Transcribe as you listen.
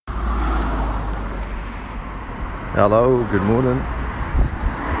Hello, good morning.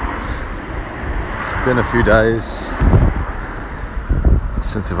 It's been a few days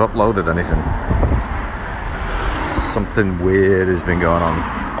since I've uploaded anything. Something weird has been going on.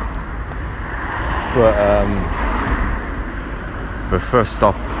 But first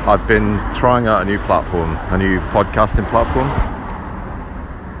up, I've been trying out a new platform, a new podcasting platform.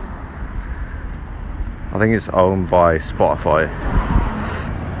 I think it's owned by Spotify.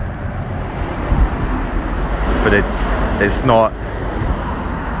 But it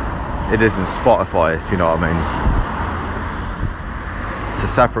isn't Spotify, if you know what I mean. It's a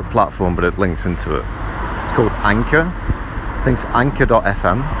separate platform, but it links into it. It's called Anchor. I think it's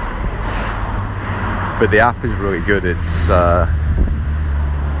anchor.fm. But the app is really good. It's you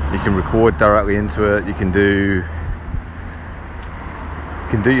can record directly into it. You can do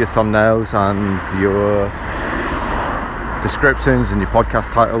your thumbnails and your descriptions and your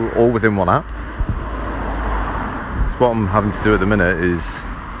podcast title all within one app. What I'm having to do at the minute is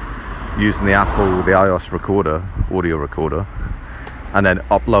using the iOS recorder, audio recorder, and then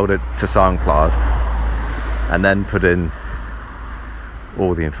upload it to SoundCloud, and then put in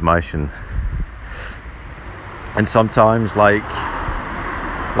all the information. And sometimes, like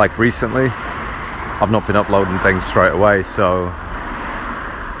recently, I've not been uploading things straight away, so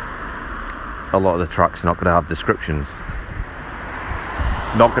a lot of the tracks are not going to have descriptions.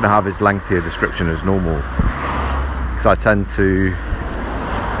 Not going to have as lengthy a description as normal. I tend to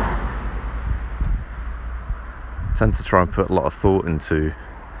try and put a lot of thought into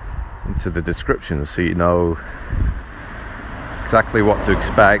the description, so you know exactly what to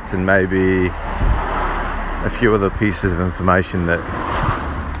expect, and maybe a few other pieces of information that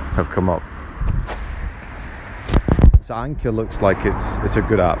have come up. So Anchor looks like it's a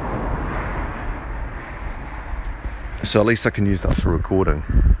good app, so at least I can use that for recording.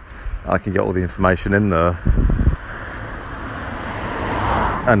 I can get all the information in there,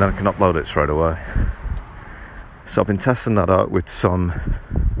 and then I can upload it straight away. So I've been testing that out with some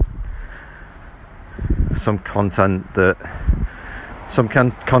content I've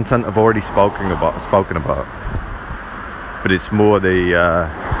already spoken about, but it's more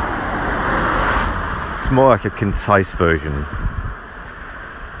like a concise version.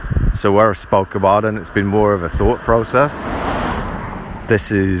 So where I spoke about it, and it's been more of a thought process. This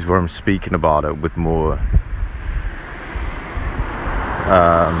is where I'm speaking about it with more.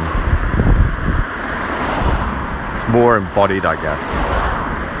 It's more embodied, I guess.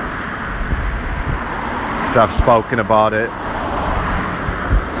 So I've spoken about it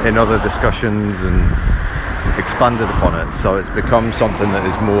in other discussions and expanded upon it, so it's become something that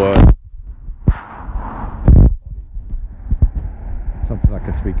is more something I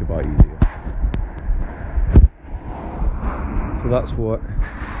can speak about easier. So that's what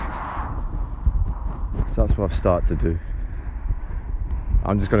I've started to do.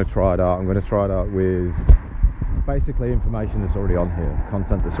 I'm just going to try it out. I'm going to try it out with basically information that's already on here,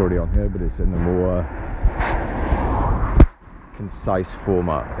 content that's already on here, but it's in a more concise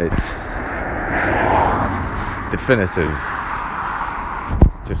format. It's definitive,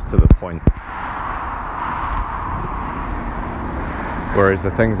 just to the point. Whereas the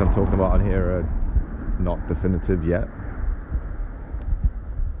things I'm talking about on here are not definitive yet.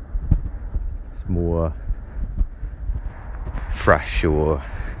 It's more fresh, or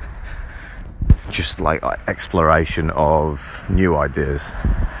just like exploration of new ideas.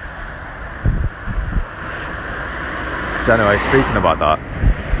 So anyway, speaking about that,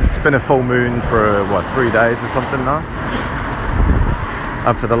 it's been a full moon for 3 days or something now,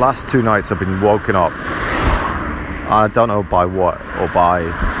 and for the last 2 nights I've been woken up, I don't know by what or by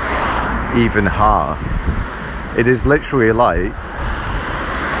even how. It is literally like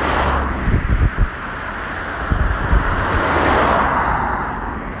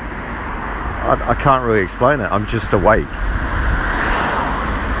I can't really explain it. I'm just awake.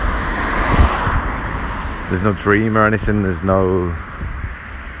 There's no dream or anything. There's no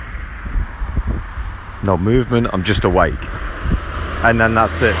movement. I'm just awake. And then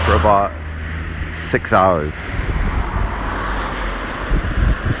that's it for about 6 hours.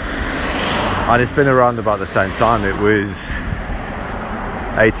 And it's been around about the same time. It was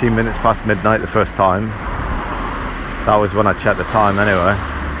 18 minutes past midnight the first time. That was when I checked the time anyway.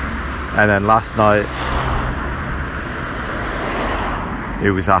 And then last night,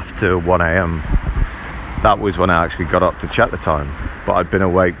 it was after 1 a.m. That was when I actually got up to check the time. But I'd been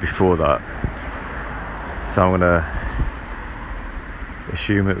awake before that. So I'm going to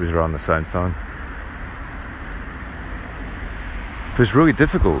assume it was around the same time. It was really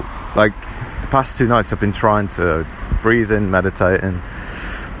difficult. Like, the past 2 nights I've been trying to breathe in, meditating,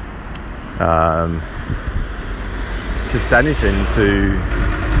 just anything to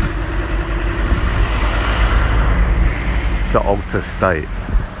alter state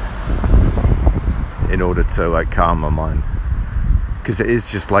in order to like calm my mind, because it is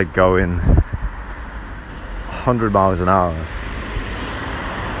just like going 100 miles an hour,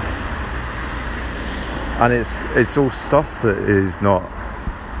 and it's all stuff that is not,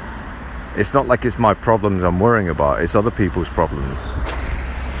 it's not like it's my problems I'm worrying about, it's other people's problems.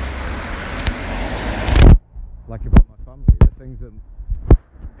 Like about my family, the things that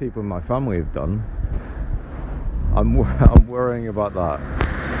people in my family have done, I'm worrying about that,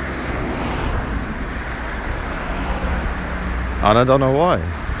 and I don't know why.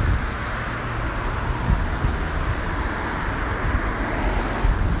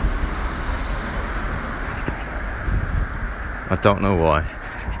 I don't know why.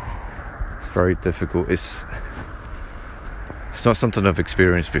 It's very difficult. It's not something I've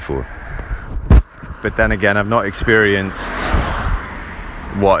experienced before. But then again, I've not experienced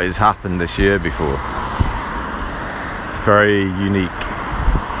what has happened this year before. It's very unique.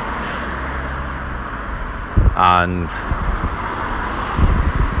 And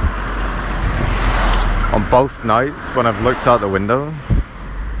on both nights, when I've looked out the window,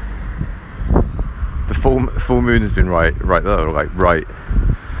 the full moon has been right there, like right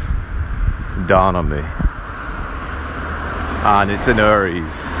down on me. And it's in Aries.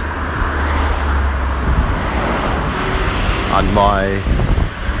 And my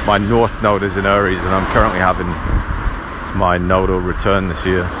north node is in Aries, and I'm currently having my nodal return this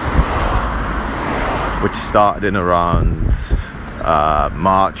year, which started in around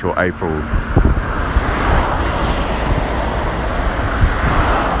March or April,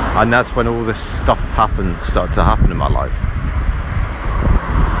 and that's when all this stuff started to happen in my life,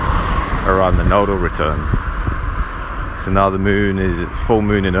 around the nodal return. So now the moon is full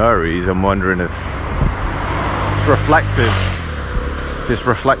moon in Aries. I'm wondering if it's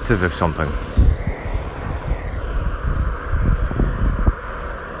reflective of something.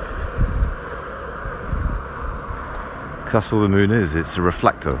 Because that's all the moon is, it's a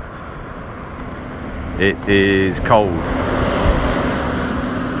reflector. It is cold.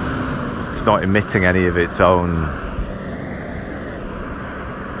 It's not emitting any of its own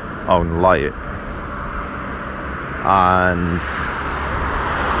light. And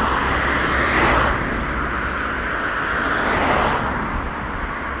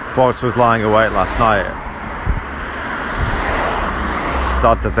whilst I was lying awake last night, I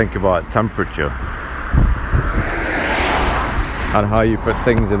started to think about temperature and how you put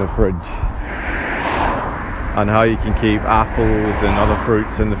things in a fridge, and how you can keep apples and other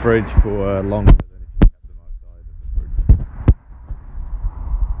fruits in the fridge for longer than if you kept them outside of the fridge.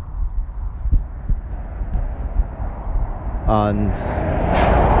 And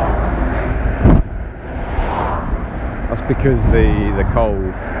that's because the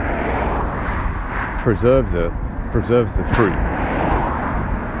cold preserves the fruit,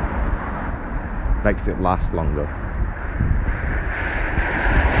 makes it last longer.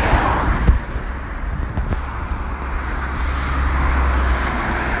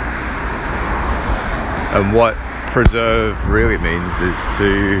 And what preserve really means is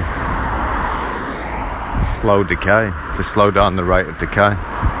to slow decay, to slow down the rate of decay.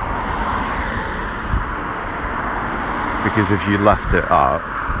 Because if you left it up,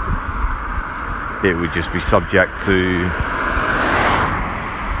 it would just be subject to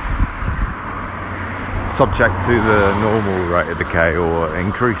the normal rate of decay, or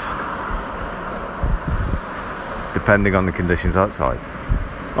increased, depending on the conditions outside.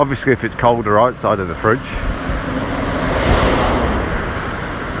 Obviously, if it's colder outside of the fridge,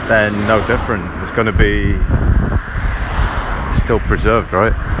 then no different. It's going to be still preserved,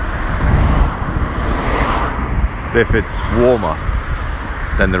 right? But if it's warmer,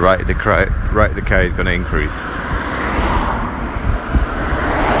 then the rate of decay is going to increase.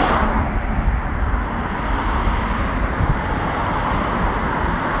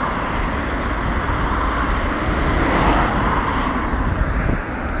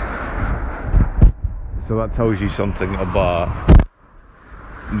 So that tells you something about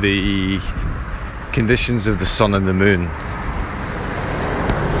the conditions of the sun and the moon.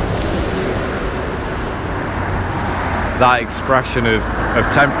 That expression of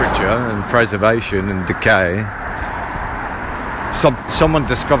temperature and preservation and decay, someone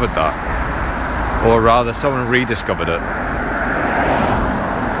discovered that, or rather someone rediscovered it.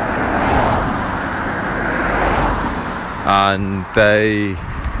 And they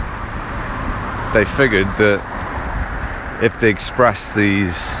figured that if they express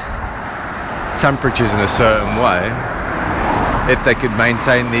these temperatures in a certain way, if they could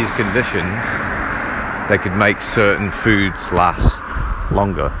maintain these conditions, they could make certain foods last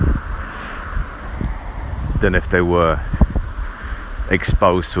longer than if they were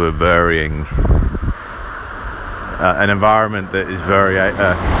exposed to a varying an environment that is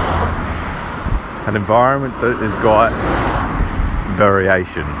an environment that has got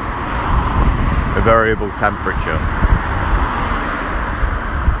variation, a variable temperature.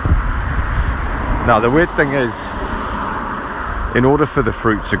 Now the weird thing is, in order for the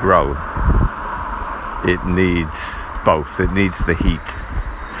fruit to grow, it needs both. It needs the heat.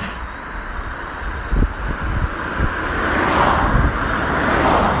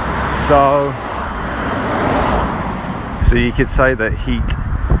 So you could say that heat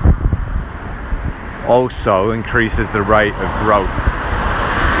also increases the rate of growth.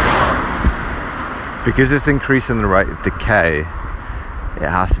 Because it's increasing the rate of decay, it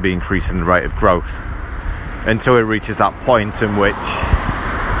has to be increasing the rate of growth until it reaches that point in which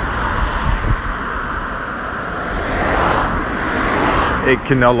it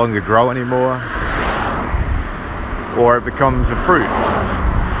can no longer grow anymore, or it becomes a fruit.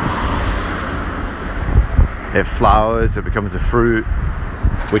 It flowers, it becomes a fruit,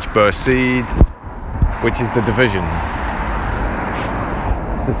 which bursts seed, which is the division.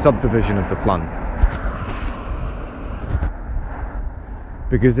 It's the subdivision of the plant.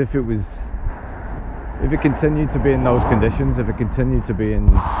 Because if it continued to be in those conditions, if it continued to be in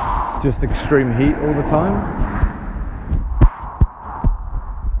just extreme heat all the time,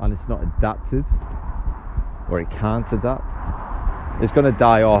 and it's not adapted, or it can't adapt, it's going to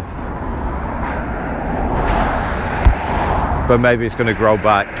die off. But maybe it's going to grow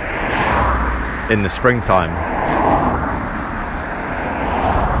back in the springtime.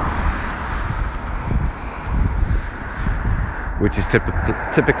 Which is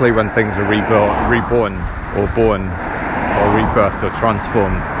typically when things are reborn or born or rebirthed or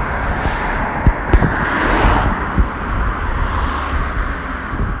transformed.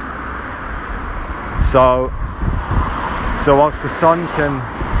 So whilst the sun can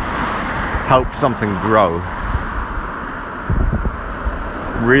help something grow,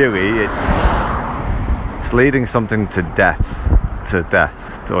 really it's leading something to death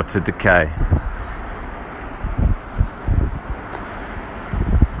or to decay.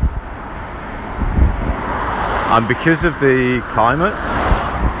 And because of the climate,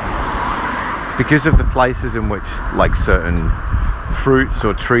 because of the places in which like certain fruits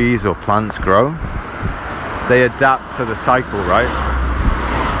or trees or plants grow, they adapt to the cycle, right?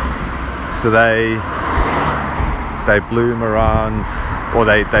 So they bloom around, or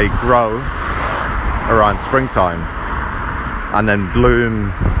they grow around springtime, and then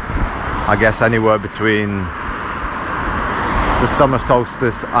bloom, I guess, anywhere between the summer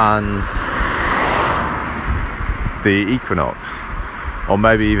solstice and the equinox, or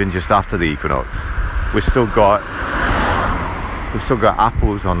maybe even just after the equinox. We've still got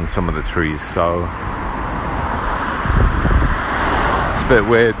apples on some of the trees, so it's a bit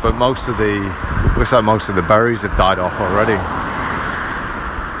weird, but looks like most of the berries have died off already.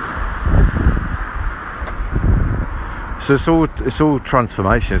 So it's all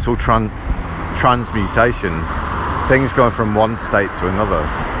transformation, it's all transmutation, things going from one state to another.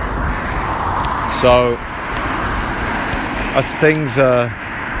 So as things are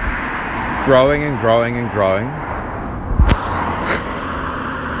growing and growing and growing,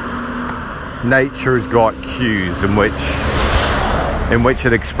 nature has got cues in which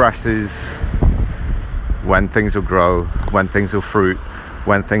it expresses when things will grow, when things will fruit,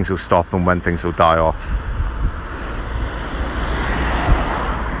 when things will stop, and when things will die off.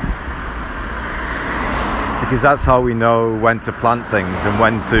 Because that's how we know when to plant things and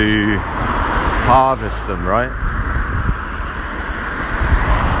when to harvest them, right?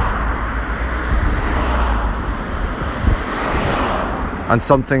 And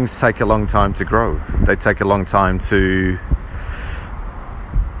some things take a long time to grow. They take a long time to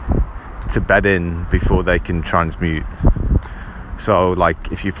bed in before they can transmute. So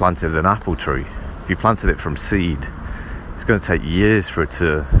like if you planted an apple tree, if you planted it from seed, it's going to take years for it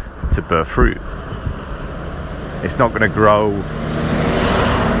to bear fruit. It's not going to grow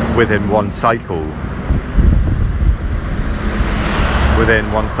within one cycle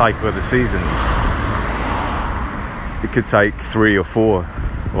of the seasons. It could take 3 or 4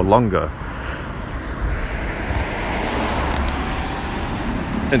 or longer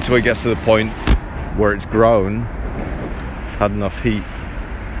until it gets to the point where it's grown, it's had enough heat,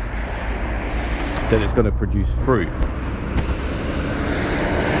 then it's going to produce fruit.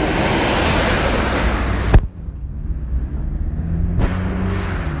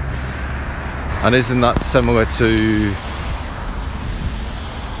 And isn't that similar to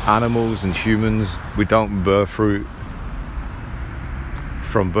animals and humans, we don't bear fruit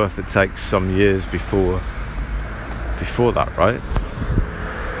from birth. It takes some years before that, right?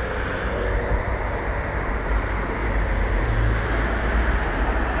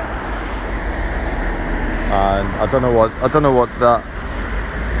 And I don't know what that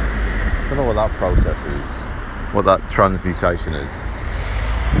process is, what that transmutation is.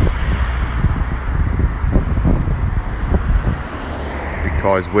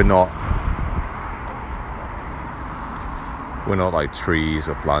 Because we're not like trees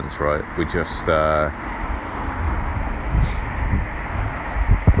or plants, right? We just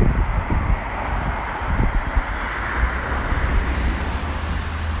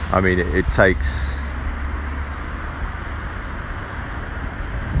I mean, it takes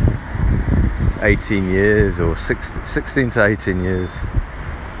 18 years or 16 to 18 years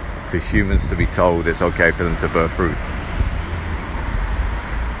for humans to be told it's okay for them to bear fruit.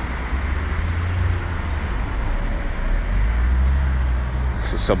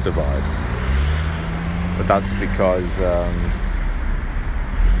 To subdivide. But that's because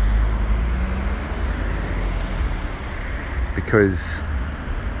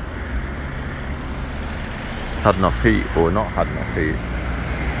had enough heat or not had enough heat.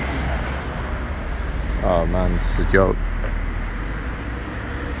 Oh man, it's a joke.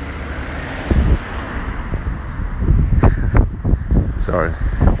 Sorry.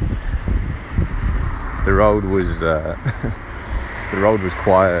 The road was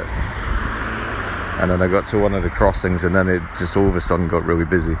quiet, and then I got to one of the crossings, and then it just all of a sudden got really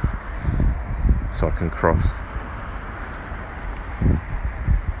busy, so I can cross.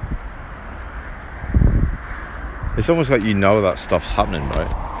 It's almost like that stuff's happening, right?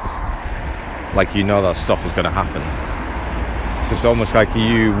 Like that stuff is going to happen. It's just almost like, are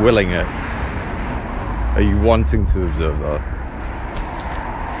you willing it? Are you wanting to observe that?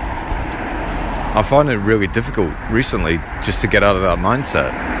 I find it really difficult recently just to get out of that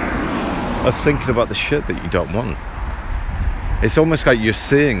mindset of thinking about the shit that you don't want. It's almost like you're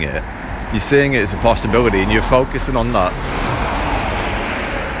seeing it as a possibility, and you're focusing on that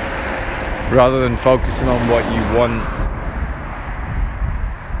rather than focusing on what you want.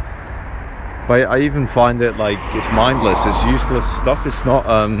 But I even find it like it's mindless, it's useless stuff. It's not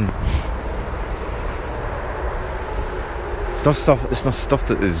stuff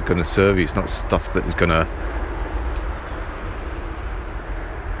that is going to serve you. It's not stuff that is going to.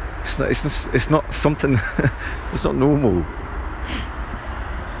 It's not something. It's not normal.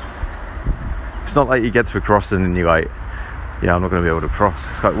 It's not like you get to a crossing and you're like, yeah, I'm not going to be able to cross.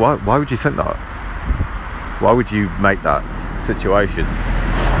 It's like, why would you think that? Why would you make that situation?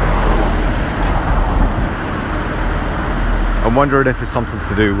 I'm wondering if it's something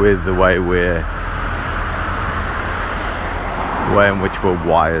to do with the way in which we're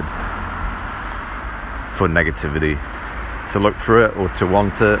wired for negativity, to look through it or to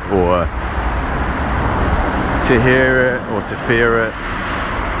want it or to hear it or to fear it,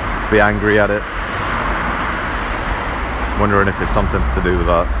 to be angry at it. Wondering if it's something to do with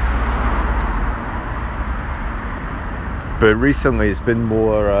that. But recently it's been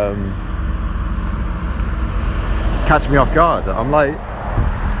more catch me off guard. I'm like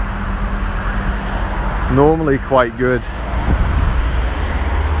normally quite good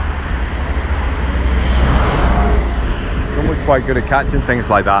at catching things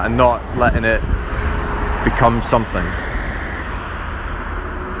like that and not letting it become something.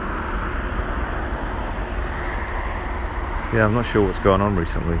 Yeah, I'm not sure what's going on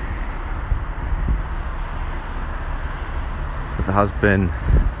recently, but there has been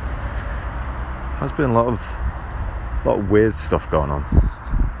a lot of weird stuff going on.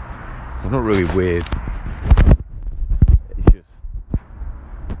 Well, not really weird. It's just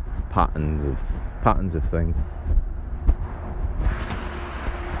patterns of things.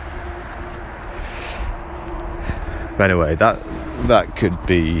 But anyway, that could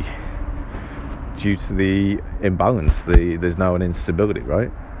be due to the imbalance. There's now an instability,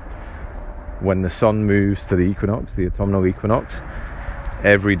 right? When the sun moves to the equinox, the autumnal equinox,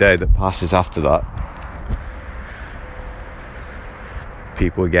 every day that passes after that,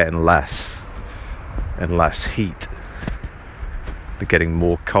 people are getting less and less heat. They're getting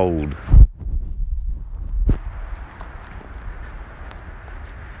more cold.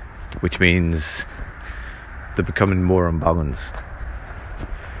 Which means they're becoming more unbalanced,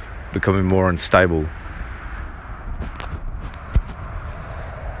 becoming more unstable.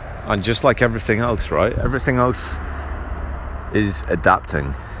 And just like everything else, right? Everything else is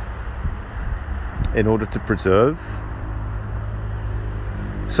adapting in order to preserve.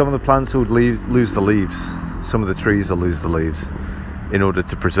 Some of the plants will lose the leaves. Some of the trees will lose the leaves. in order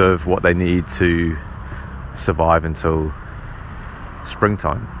to preserve what they need to survive until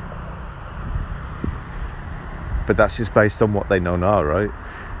springtime. But that's just based on what they know now, right?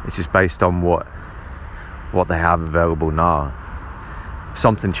 It's just based on what they have available now. If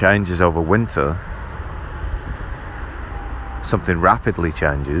something changes over winter, something rapidly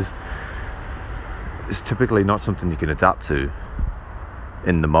changes, it's typically not something you can adapt to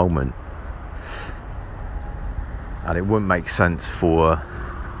in the moment. And it wouldn't make sense for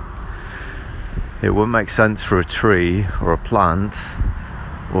a tree or a plant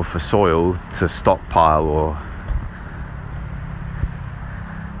or for soil to stockpile or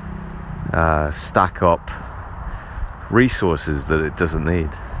stack up resources that it doesn't need.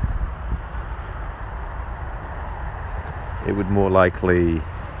 It would more likely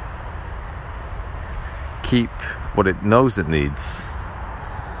keep what it knows it needs.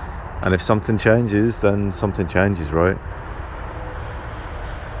 And if something changes, then something changes, right?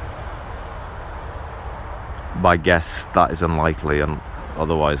 My guess, that is unlikely, and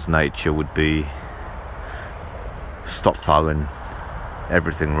otherwise nature would be stockpiling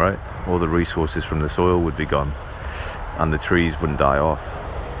everything, right? All the resources from the soil would be gone, and the trees wouldn't die off,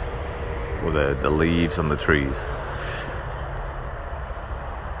 or the leaves on the trees.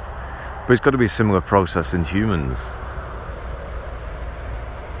 But it's got to be a similar process in humans.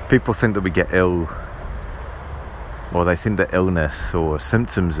 People think that we get ill, or they think that illness or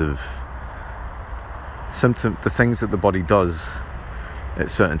the things that the body does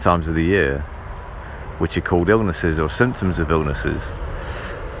at certain times of the year, which are called illnesses or symptoms of illnesses,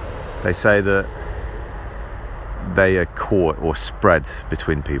 they say that they are caught or spread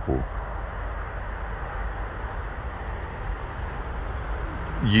between people.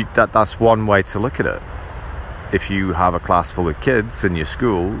 That's one way to look at it. If you have a class full of kids in your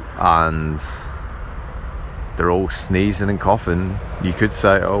school and they're all sneezing and coughing, you could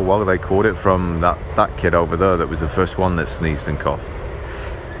say, oh, well, they caught it from that kid over there that was the first one that sneezed and coughed.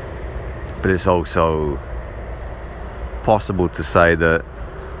 But it's also possible to say that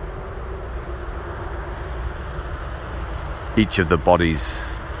each of the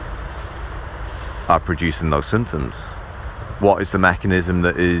bodies are producing those symptoms. What is the mechanism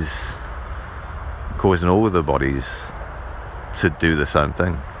that is causing all of the bodies to do the same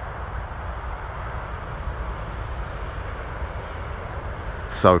thing?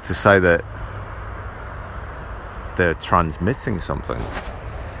 So to say that they're transmitting something,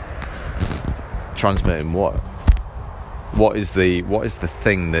 transmitting what? What is the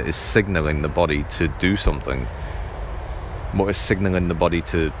thing that is signaling the body to do something? What is signaling the body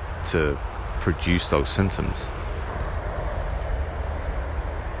to produce those symptoms?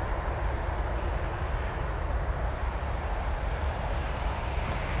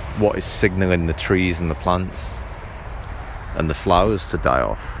 What is signaling the trees and the plants and the flowers to die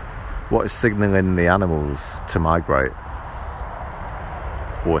off? What is signaling the animals to migrate?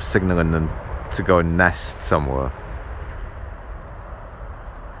 Or signaling them to go and nest somewhere?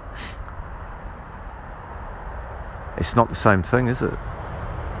 It's not the same thing, is it?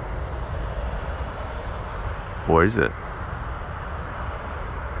 Or is it?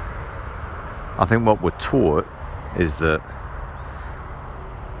 I think what we're taught is that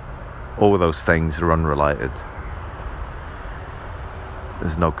all of those things are unrelated.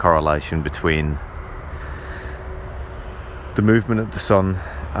 There's no correlation between the movement of the sun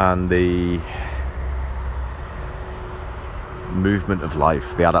and the movement of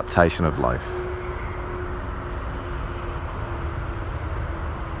life, the adaptation of life.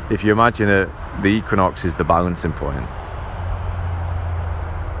 If you imagine it, the equinox is the balancing point.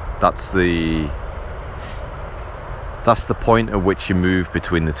 That's the point at which you move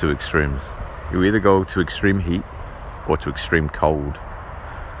between the two extremes. You either go to extreme heat or to extreme cold.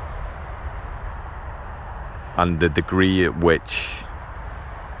 And the degree at which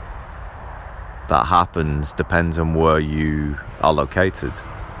that happens depends on where you are located.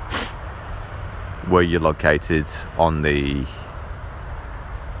 Where you're located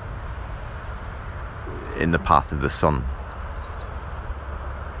in the path of the sun.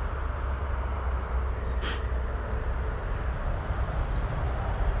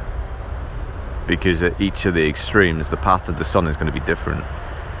 Because at each of the extremes, the path of the sun is going to be different,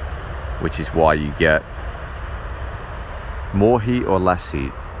 which is why you get more heat or less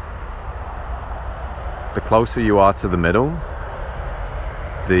heat. The closer you are to the middle,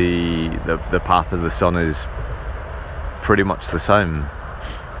 the path of the sun is pretty much the same.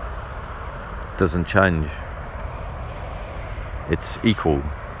 Doesn't change. It's equal.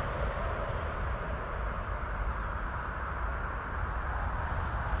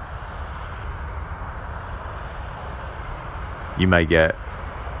 you may get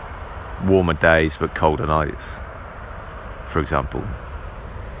warmer days but colder nights, for example.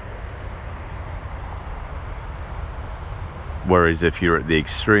 Whereas if you're at the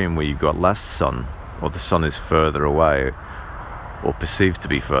extreme where you've got less sun, or the sun is further away, or perceived to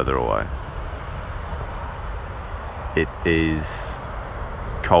be further away, it is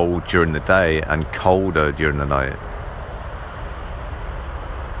cold during the day and colder during the night.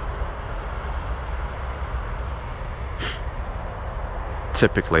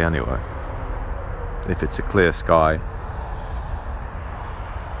 Typically, anyway. If it's a clear sky,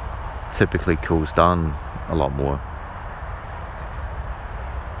 it typically cools down a lot more.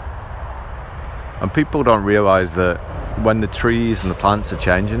 And people don't realize that when the trees and the plants are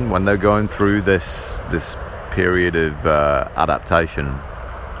changing, when they're going through this period of adaptation,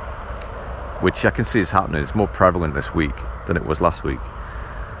 which I can see is happening, it's more prevalent this week than it was last week.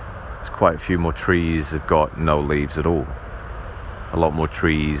 There's quite a few more trees have got no leaves at all. A lot more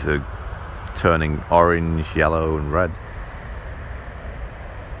trees are turning orange, yellow and red.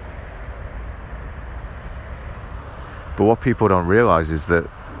 But what people don't realize is that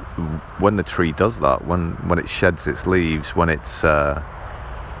when the tree does that, when it sheds its leaves, when it's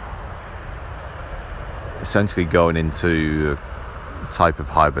essentially going into a type of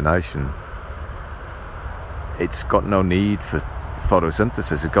hibernation, it's got no need for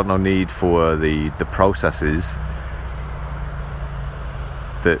photosynthesis. It's got no need for the processes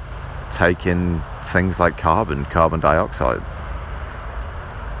that take in things like carbon dioxide,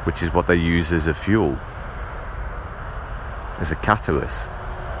 which is what they use as a fuel, as a catalyst.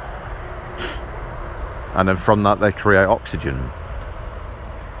 And then from that they create oxygen,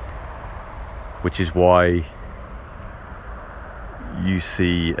 which is why you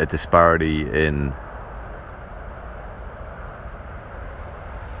see a disparity in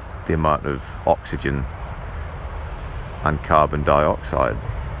the amount of oxygen and carbon dioxide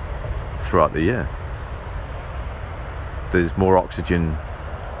throughout the year. There's more oxygen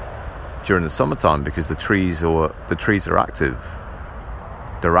during the summertime because the trees are active.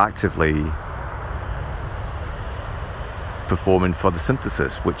 They're actively performing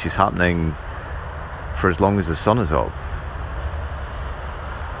photosynthesis, which is happening for as long as the sun is up.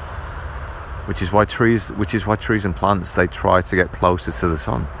 Which is why trees and plants, they try to get closer to the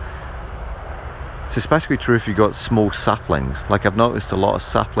sun. It's especially true if you've got small saplings. Like I've noticed a lot of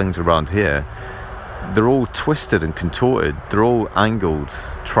saplings around here, they're all twisted and contorted. They're all angled,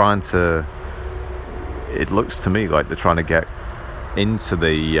 it looks to me like they're trying to get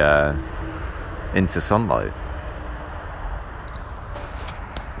into sunlight.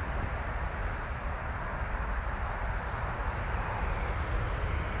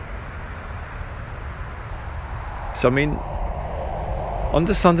 So I mean,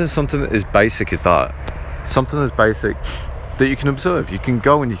 understanding something as basic as that, something as basic that you can observe. You can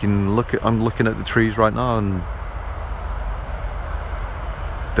go and you can look at, I'm looking at the trees right now and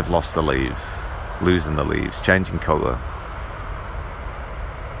they've lost the leaves, losing the leaves, changing colour.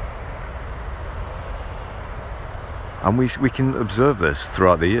 And we can observe this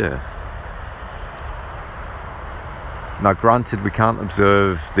throughout the year. Now granted, we can't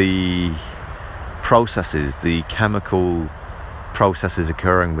observe the processes, the chemical processes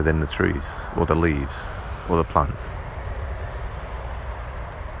occurring within the trees or the leaves or the plants.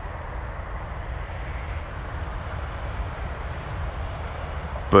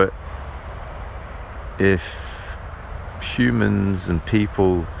 But if humans and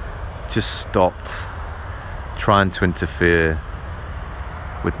people just stopped trying to interfere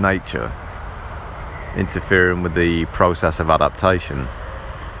with nature, interfering with the process of adaptation,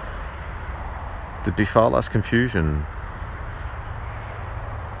 there'd be far less confusion.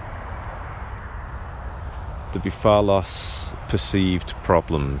 There'd be far less perceived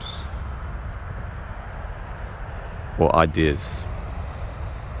problems or ideas.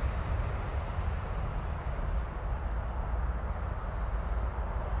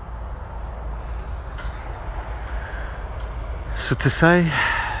 So to say,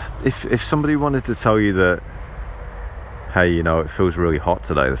 if somebody wanted to tell you that, hey, you know, it feels really hot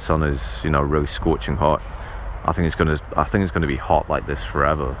today, the sun is, you know, really scorching hot, I think it's gonna be hot like this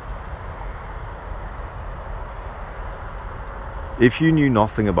forever. If you knew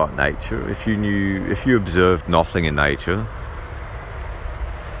nothing about nature, if you observed nothing in nature,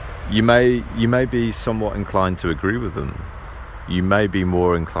 you may be somewhat inclined to agree with them. You may be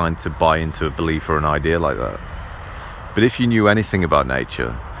more inclined to buy into a belief or an idea like that. But if you knew anything about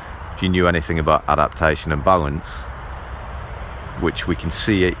nature, if you knew anything about adaptation and balance, which we can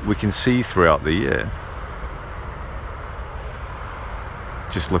see throughout the year.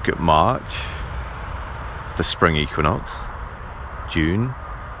 Just look at March, the spring equinox. June,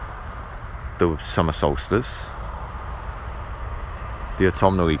 the summer solstice, the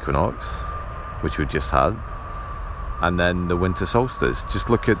autumnal equinox, which we just had, and then the winter solstice. Just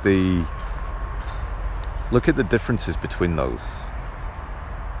look at the differences between those,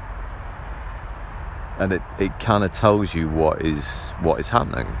 and it kind of tells you what is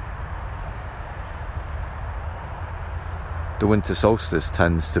happening. The winter solstice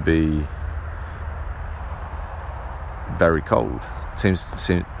tends to be very cold. It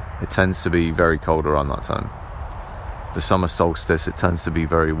tends to be very cold around that time. The summer solstice, it tends to be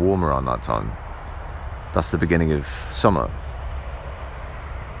very warm around that time. That's the beginning of summer.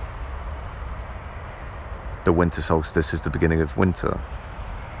 The winter solstice is the beginning of winter.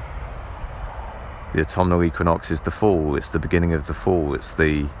 The autumnal equinox is the fall. It's the beginning of the fall. It's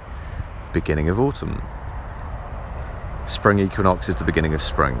the beginning of autumn. Spring equinox is the beginning of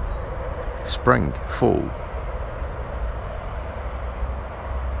spring. Spring, fall.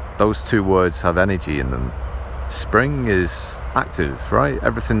 Those two words have energy in them. Spring is active, right?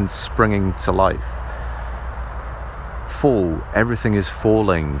 Everything's springing to life. Fall, everything is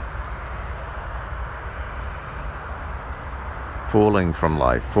falling. Falling from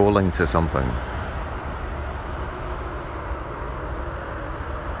life, falling to something.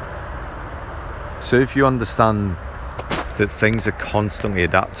 So if you understand that things are constantly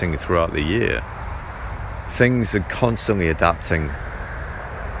adapting throughout the year, things are constantly adapting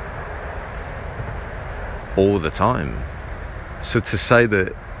all the time. So to say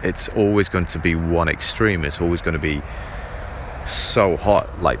that it's always going to be one extreme, it's always going to be so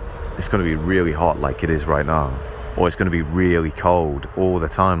hot, like it's going to be really hot like it is right now, or it's going to be really cold all the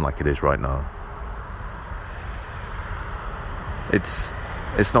time like it is right now, it's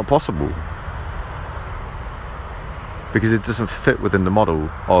not possible, because it doesn't fit within the model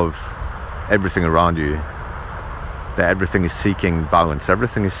of everything around you, that everything is seeking balance,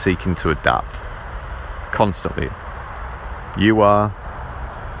 everything is seeking to adapt constantly. You are,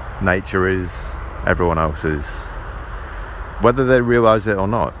 nature is, everyone else is, whether they realize it or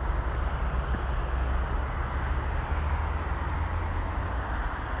not.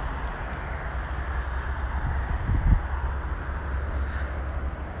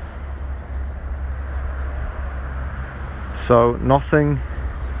 So nothing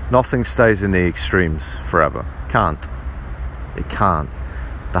stays in the extremes forever. It can't.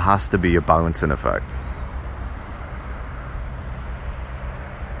 There has to be a balancing effect.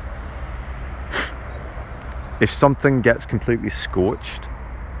 If something gets completely scorched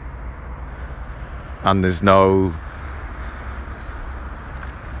and there's no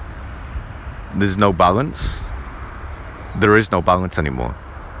balance, there is no balance anymore.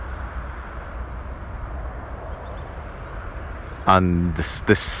 And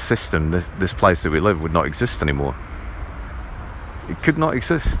this system, this place that we live, would not exist anymore. It could not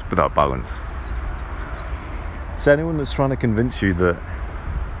exist without balance. So anyone that's trying to convince you that,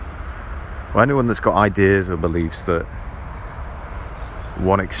 or anyone that's got ideas or beliefs that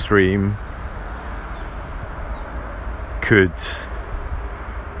one extreme could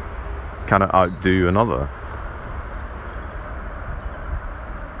kind of outdo another,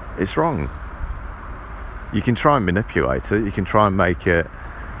 it's wrong. You can try and manipulate it, you can try and make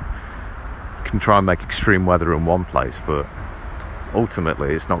extreme weather in one place, but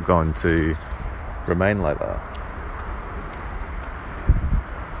ultimately it's not going to remain like that.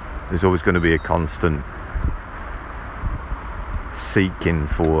 There's always going to be a constant seeking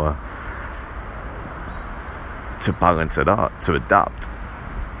to balance it out, to adapt.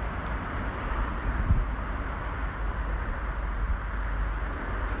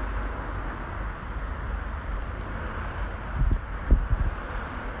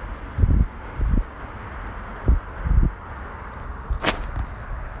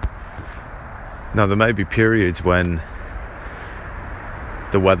 Now, there may be periods when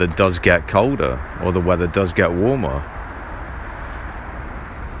the weather does get colder or the weather does get warmer,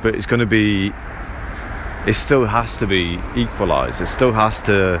 but it still has to be equalized. There has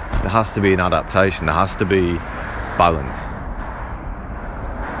to be an adaptation. There has to be balance.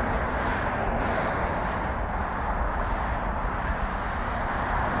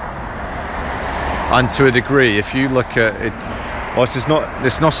 And to a degree, if you look at it,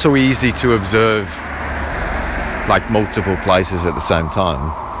 it's not so easy to observe like multiple places at the same time,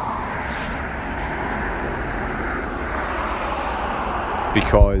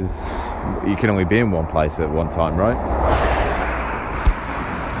 because you can only be in one place at one time, right?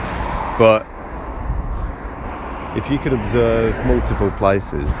 But if you could observe multiple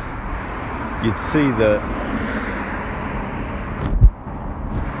places, you'd see that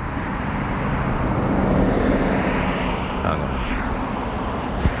hang on.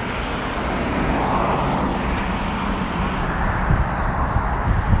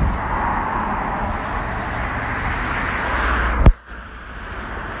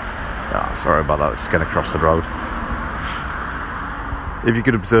 Sorry about that, just getting across the road. If you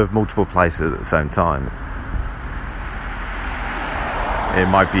could observe multiple places at the same time, it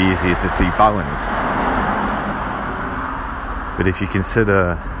might be easier to see balance. But if you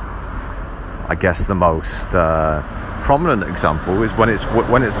consider, I guess the most prominent example is when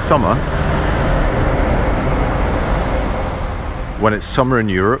it's summer. When it's summer in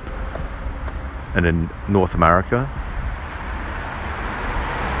Europe and in North America,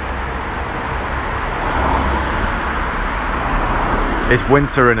 it's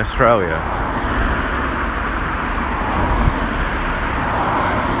winter in Australia.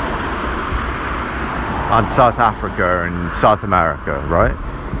 And South Africa and South America, right?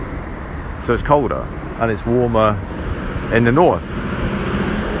 So it's colder and it's warmer in the north.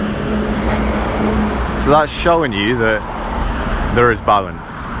 So that's showing you that there is balance.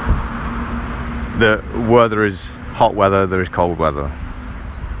 That where there is hot weather, there is cold weather.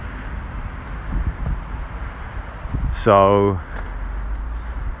 So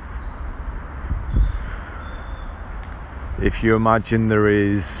if you imagine there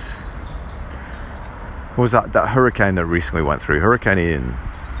is, what was that hurricane that recently went through, Hurricane Ian.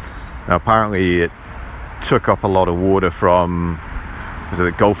 Now apparently it took up a lot of water from, was it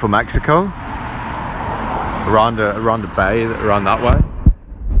the Gulf of Mexico? Around the bay, around that way.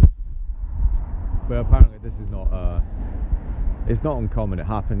 But apparently this is not, it's not uncommon. It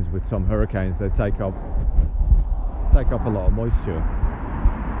happens with some hurricanes. They take up a lot of moisture.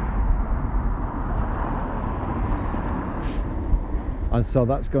 And so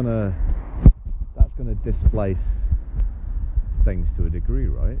that's gonna displace things to a degree,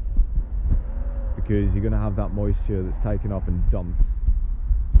 right? Because you're gonna have that moisture that's taken up and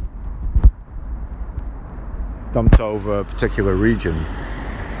dumped over a particular region.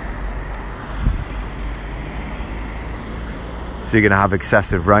 So you're gonna have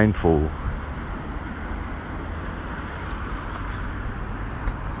excessive rainfall.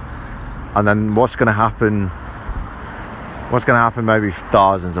 And then what's gonna happen maybe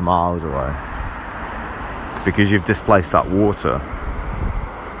thousands of miles away, because you've displaced that water?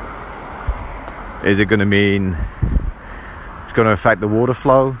 Is it going to mean it's going to affect the water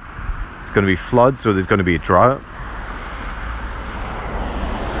flow? It's going to be floods, or there's going to be a drought?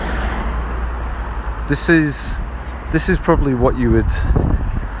 This is probably what you would,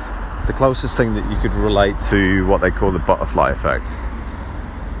 the closest thing that you could relate to what they call the butterfly effect.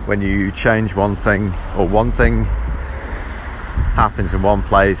 When you change one thing, or one thing happens in one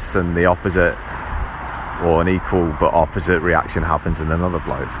place and the opposite, or an equal but opposite reaction happens in another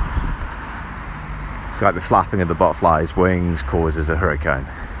place. It's like the flapping of the butterfly's wings causes a hurricane.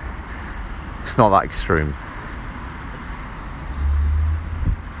 It's not that extreme.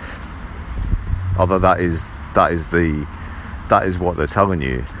 Although that is what they're telling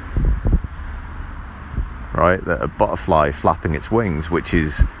you, right? That a butterfly flapping its wings, which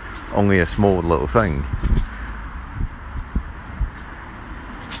is only a small little thing,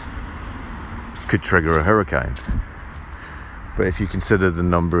 could trigger a hurricane. But if you consider the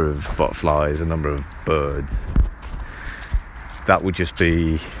number of butterflies, the number of birds, that would just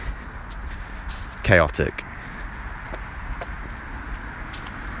be chaotic.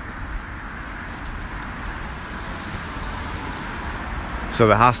 So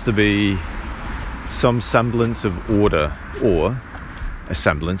there has to be some semblance of order, or a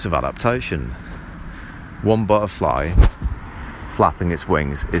semblance of adaptation. One butterfly flapping its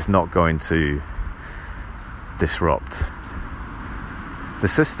wings is not going to disrupt the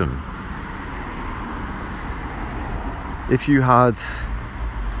system. If you had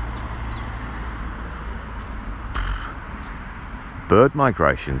bird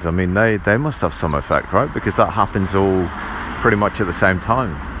migrations, I mean, they must have some effect, right? Because that happens all pretty much at the same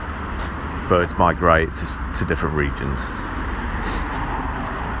time. Birds migrate to different regions.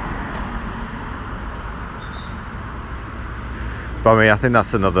 But I mean, I think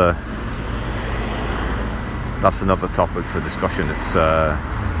that's another topic for discussion. It's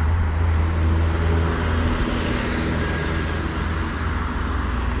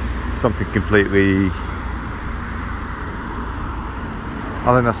something completely,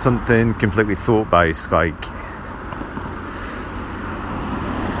 I think that's something completely thought-based. Like,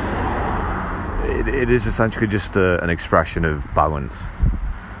 it is essentially just an expression of balance,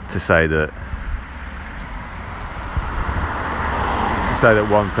 to say that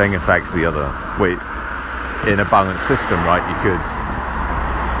one thing affects the other. Wait, in a balanced system, right? You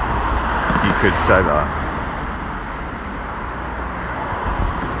could say that.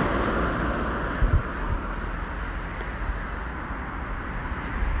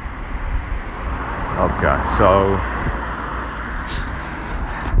 Okay, so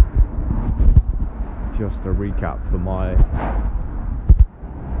just a recap for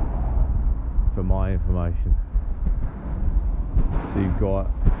my information. So you've got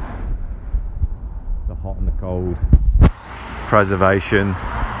the hot and the cold, preservation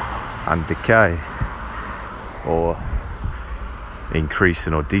and decay, or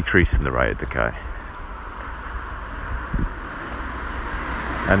increasing or decreasing the rate of decay.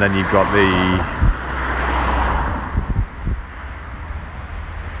 And then you've got the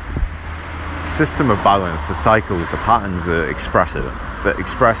system of balance, the cycles, the patterns that express it, that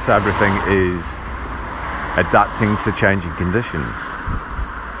express everything is adapting to changing conditions.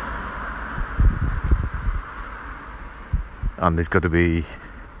 And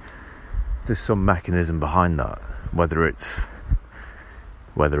there's some mechanism behind that, whether it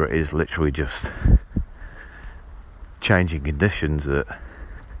is literally just changing conditions that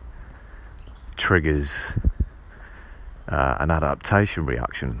triggers an adaptation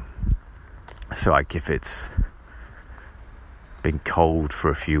reaction. So like if it's been cold for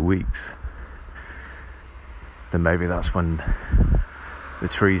a few weeks, then maybe that's when the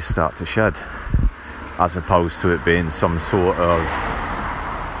trees start to shed, as opposed to it being some sort of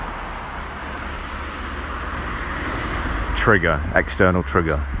trigger, external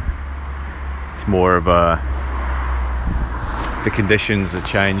trigger. It's more of the conditions are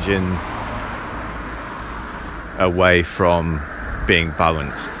changing away from being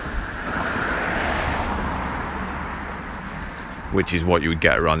balanced, which is what you would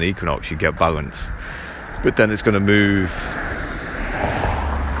get around the equinox. You get balance, but then it's going to move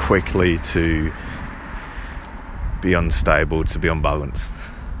quickly to be unstable, to be unbalanced.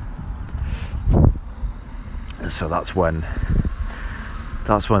 And so that's when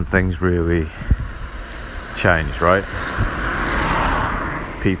things really change, right?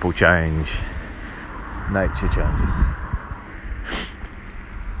 People change, nature changes.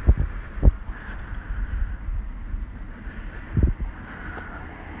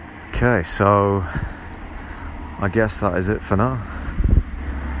 Okay, so I guess that is it for now.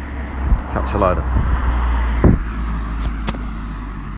 Catch you later.